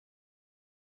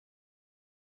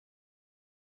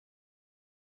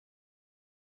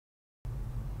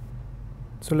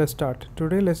So let's start.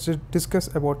 Today let's just discuss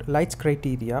about Light's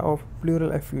criteria of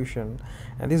pleural effusion,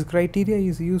 and this criteria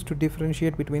is used to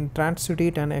differentiate between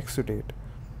transsudate and exudate.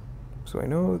 So I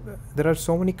know there are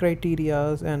so many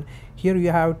criterias, and here you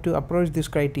have to approach this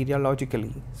criteria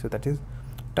logically. So that is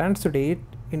transsudate,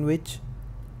 in which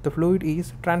the fluid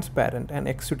is transparent, and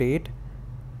exudate,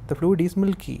 the fluid is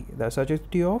milky, the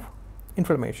suggestive of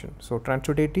inflammation. So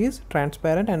transsudate is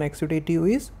transparent and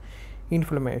exudative is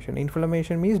inflammation.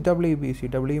 Inflammation means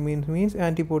WBC. W means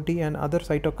antibody and other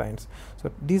cytokines.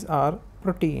 So these are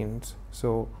proteins.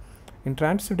 So in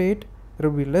transsudate there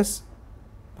will be less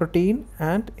protein,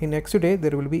 and in exudate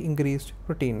there will be increased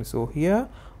protein. So here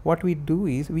what we do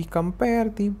is we compare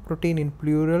the protein in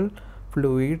pleural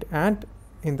fluid and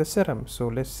in the serum. So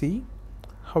let's see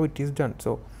how it is done.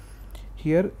 So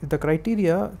here the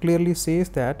criteria clearly says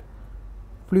that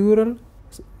pleural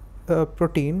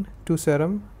protein to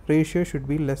serum ratio should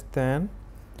be less than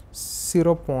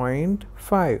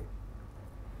 0.5.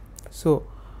 so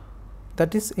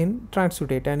that is in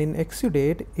transsudate, and in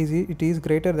exudate it is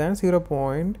greater than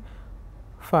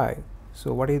 0.5.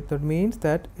 so what is that means?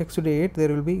 That exudate there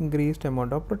will be increased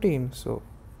amount of protein. So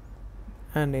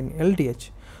and in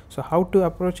LDH, so how to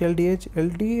approach LDH?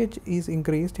 LDH is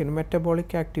increased in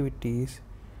metabolic activities.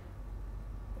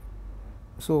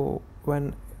 So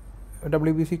when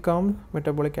WBC comes,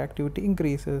 metabolic activity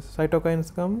increases,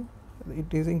 cytokines come,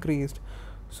 it is increased.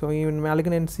 So in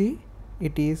malignancy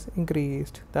it is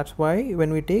increased. That's why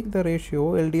when we take the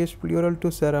ratio LDH pleural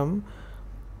to serum,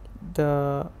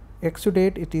 the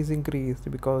exudate it is increased,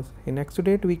 because in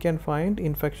exudate we can find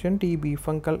infection, TB,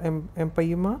 fungal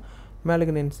empyema,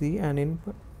 malignancy, and in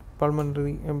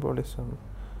pulmonary embolism.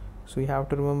 So you have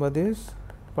to remember this.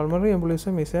 Pulmonary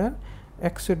embolism is an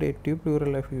exudative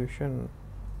pleural effusion.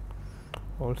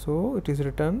 Also it is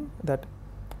written that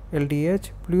LDH,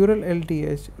 pleural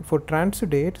LDH for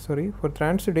transsudate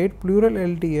pleural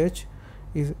LDH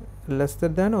is lesser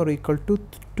than or equal to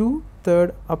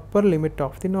 2/3 upper limit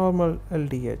of the normal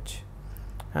LDH,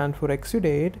 and for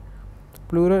exudate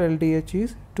pleural LDH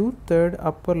is 2/3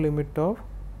 upper limit of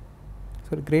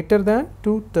greater than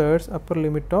 2/3 upper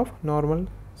limit of normal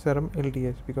serum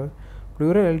LDH, because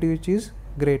pleural LDH is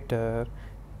greater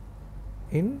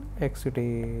in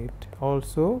exudate.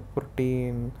 Also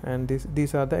protein, and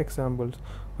these are the examples.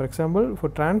 For example, for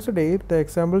transsudate the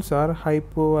examples are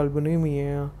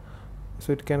hypoalbuminemia,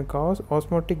 so it can cause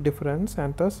osmotic difference,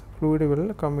 and thus fluid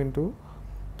will come into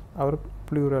our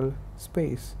pleural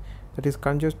space. That is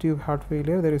congestive heart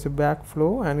failure, there is a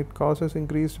backflow and it causes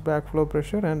increased backflow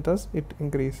pressure, and thus it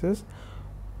increases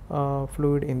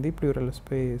fluid in the pleural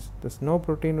space. Thus no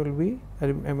protein will be,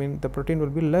 the protein will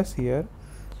be less here.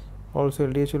 Also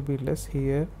LDH will be less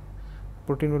here,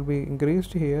 protein will be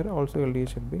increased here, also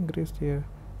LDH will be increased here.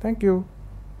 Thank you,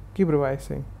 keep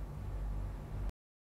revising.